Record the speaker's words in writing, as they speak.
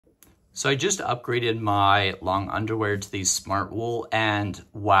So I just upgraded my long underwear to these Smartwool, and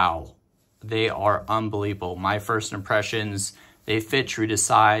wow, they are unbelievable. My first impressions, they fit true to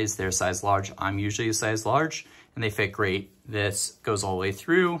size. They're size large. I'm usually a size large, and they fit great. This goes all the way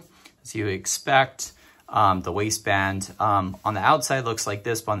through, as you expect. The waistband on the outside looks like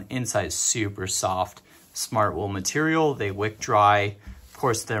this, but on the inside is super soft. Smartwool material. They wick dry. Of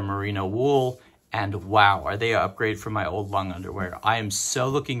course, they're merino wool. And wow, are they an upgrade from my old long underwear. I am so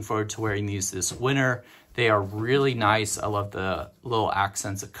looking forward to wearing these this winter. They are really nice. I love the little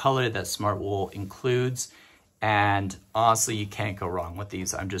accents of color that Smartwool includes. And honestly, you can't go wrong with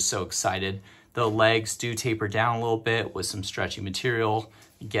these. I'm just so excited. The legs do taper down a little bit with some stretchy material.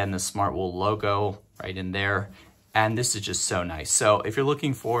 Again, the Smartwool logo right in there. And this is just so nice. So if you're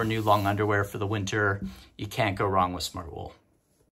looking for new long underwear for the winter, you can't go wrong with Smartwool.